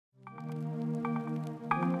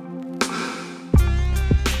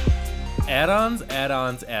Add-ons,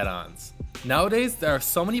 add-ons, add-ons. Nowadays, there are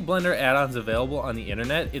so many Blender add-ons available on the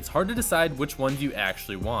internet, it's hard to decide which ones you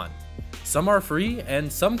actually want. Some are free, and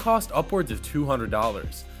some cost upwards of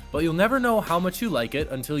 $200, but you'll never know how much you like it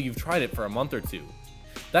until you've tried it for a month or two.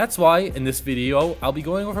 That's why, in this video, I'll be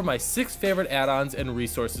going over my 6 favorite add-ons and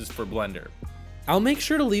resources for Blender. I'll make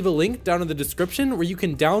sure to leave a link down in the description where you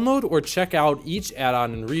can download or check out each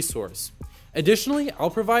add-on and resource. Additionally, I'll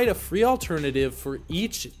provide a free alternative for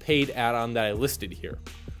each paid add-on that I listed here.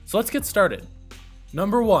 So let's get started.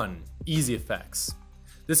 Number 1, Easy Effects.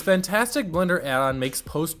 This fantastic Blender add-on makes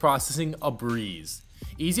post-processing a breeze.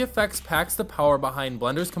 Easy Effects packs the power behind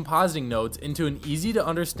Blender's compositing nodes into an easy to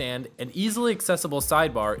understand and easily accessible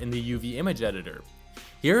sidebar in the UV image editor.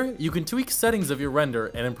 Here, you can tweak settings of your render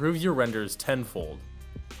and improve your renders tenfold.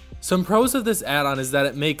 Some pros of this add-on is that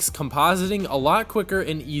it makes compositing a lot quicker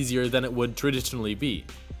and easier than it would traditionally be.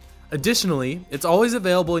 Additionally, it's always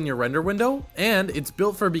available in your render window, and it's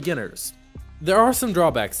built for beginners. There are some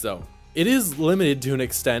drawbacks though. It is limited to an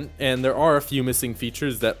extent, and there are a few missing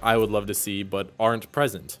features that I would love to see but aren't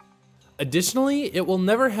present. Additionally, it will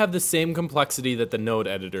never have the same complexity that the node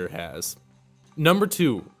editor has. Number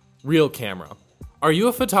 2, Real Camera. Are you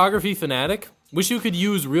a photography fanatic? Wish you could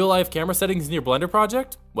use real-life camera settings in your Blender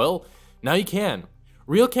project? Well, now you can.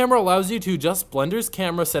 Real Camera allows you to adjust Blender's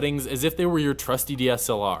camera settings as if they were your trusty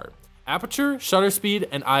DSLR. Aperture, shutter speed,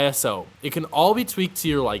 and ISO. It can all be tweaked to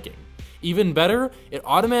your liking. Even better, it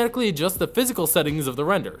automatically adjusts the physical settings of the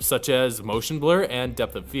render, such as motion blur and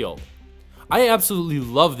depth of field. I absolutely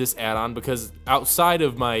love this add-on because outside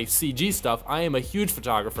of my CG stuff, I am a huge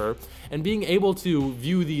photographer, and being able to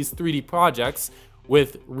view these 3D projects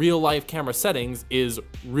with real-life camera settings is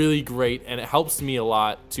really great, and it helps me a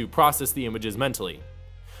lot to process the images mentally.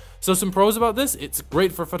 So some pros about this: it's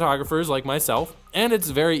great for photographers like myself, and it's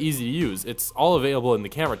very easy to use. It's all available in the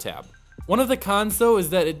camera tab. One of the cons though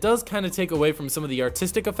is that it does kind of take away from some of the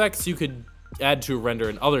artistic effects you could add to a render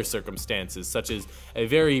in other circumstances, such as a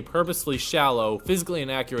very purposefully shallow, physically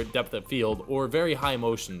inaccurate depth of field, or very high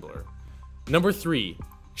motion blur. Number 3,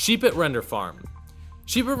 Sheepit Render Farm.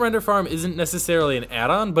 Sheepit Render Farm isn't necessarily an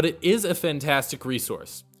add-on, but it is a fantastic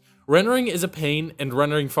resource. Rendering is a pain, and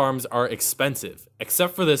rendering farms are expensive,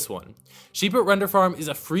 except for this one. Sheepit Render Farm is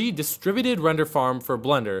a free distributed render farm for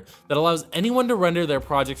Blender that allows anyone to render their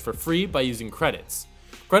projects for free by using credits.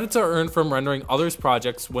 Credits are earned from rendering others'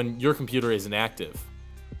 projects when your computer isn't active.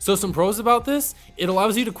 So some pros about this: it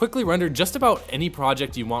allows you to quickly render just about any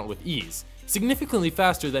project you want with ease, significantly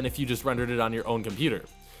faster than if you just rendered it on your own computer.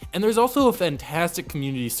 And there's also a fantastic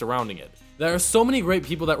community surrounding it. There are so many great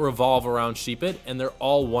people that revolve around Sheepit, and they're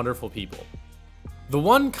all wonderful people. The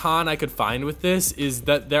one con I could find with this is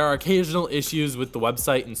that there are occasional issues with the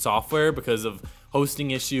website and software because of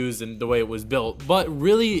hosting issues and the way it was built, but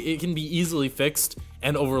really it can be easily fixed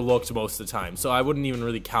and overlooked most of the time, so I wouldn't even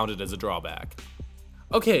really count it as a drawback.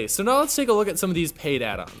 Okay, so now let's take a look at some of these paid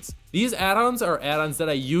add-ons. These add-ons are add-ons that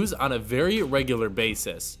I use on a very regular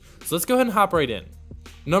basis, so let's go ahead and hop right in.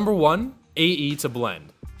 Number 1, AE to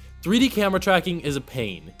Blend. 3D camera tracking is a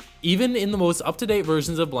pain. Even in the most up-to-date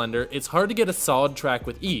versions of Blender, it's hard to get a solid track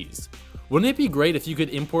with ease. Wouldn't it be great if you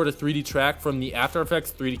could import a 3D track from the After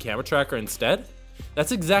Effects 3D camera tracker instead?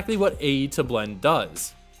 That's exactly what AE to Blend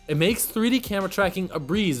does. It makes 3D camera tracking a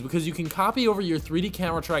breeze because you can copy over your 3D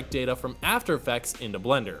camera track data from After Effects into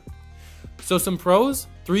Blender. So some pros: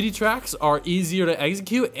 3D tracks are easier to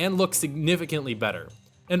execute and look significantly better.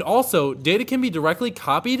 And also, data can be directly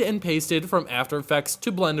copied and pasted from After Effects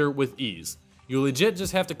to Blender with ease. You legit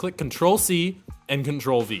just have to click Ctrl-C and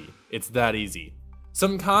Ctrl-V. It's that easy.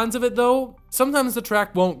 Some cons of it though: sometimes the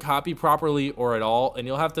track won't copy properly or at all, and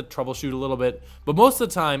you'll have to troubleshoot a little bit, but most of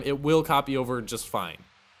the time it will copy over just fine.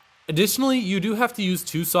 Additionally, you do have to use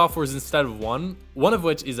 2 softwares instead of one of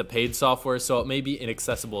which is a paid software, so it may be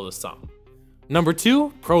inaccessible to some. Number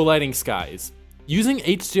 2, Pro Lighting Skies. Using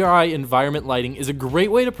HDRI environment lighting is a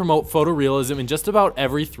great way to promote photorealism in just about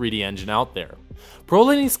every 3D engine out there. Pro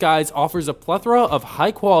Lighting Skies offers a plethora of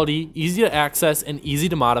high quality, easy to access, and easy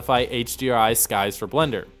to modify HDRI skies for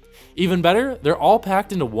Blender. Even better, they're all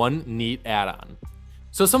packed into one neat add-on.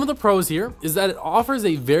 So some of the pros here is that it offers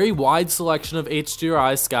a very wide selection of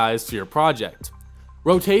HDRI skies to your project.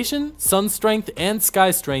 Rotation, sun strength, and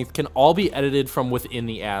sky strength can all be edited from within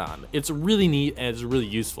the add-on. It's really neat and it's really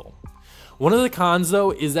useful. One of the cons though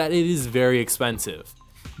is that it is very expensive.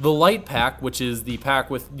 The light pack, which is the pack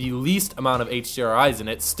with the least amount of HDRIs in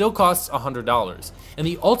it, still costs $100, and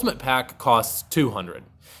the ultimate pack costs $200.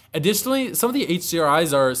 Additionally, some of the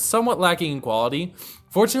HDRIs are somewhat lacking in quality.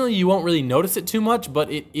 Fortunately, you won't really notice it too much, but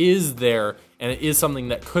it is there, and it is something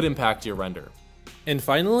that could impact your render. And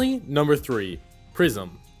finally, number 3,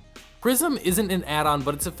 Prism. Prism isn't an add-on,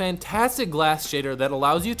 but it's a fantastic glass shader that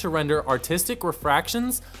allows you to render artistic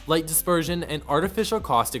refractions, light dispersion, and artificial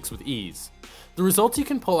caustics with ease. The results you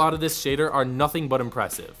can pull out of this shader are nothing but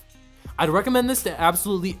impressive. I'd recommend this to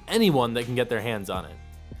absolutely anyone that can get their hands on it.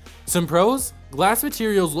 Some pros: glass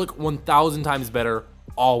materials look 1,000 times better,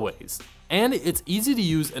 always, and it's easy to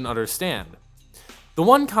use and understand. The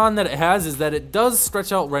one con that it has is that it does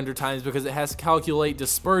stretch out render times because it has to calculate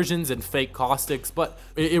dispersions and fake caustics, but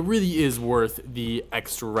it really is worth the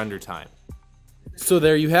extra render time. So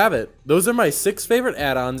there you have it. Those are my 6 favorite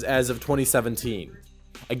add-ons as of 2017.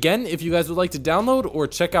 Again, if you guys would like to download or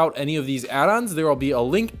check out any of these add-ons, there will be a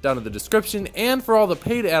link down in the description, and for all the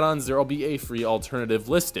paid add-ons, there will be a free alternative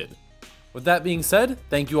listed. With that being said,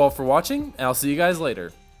 thank you all for watching, and I'll see you guys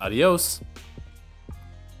later. Adios!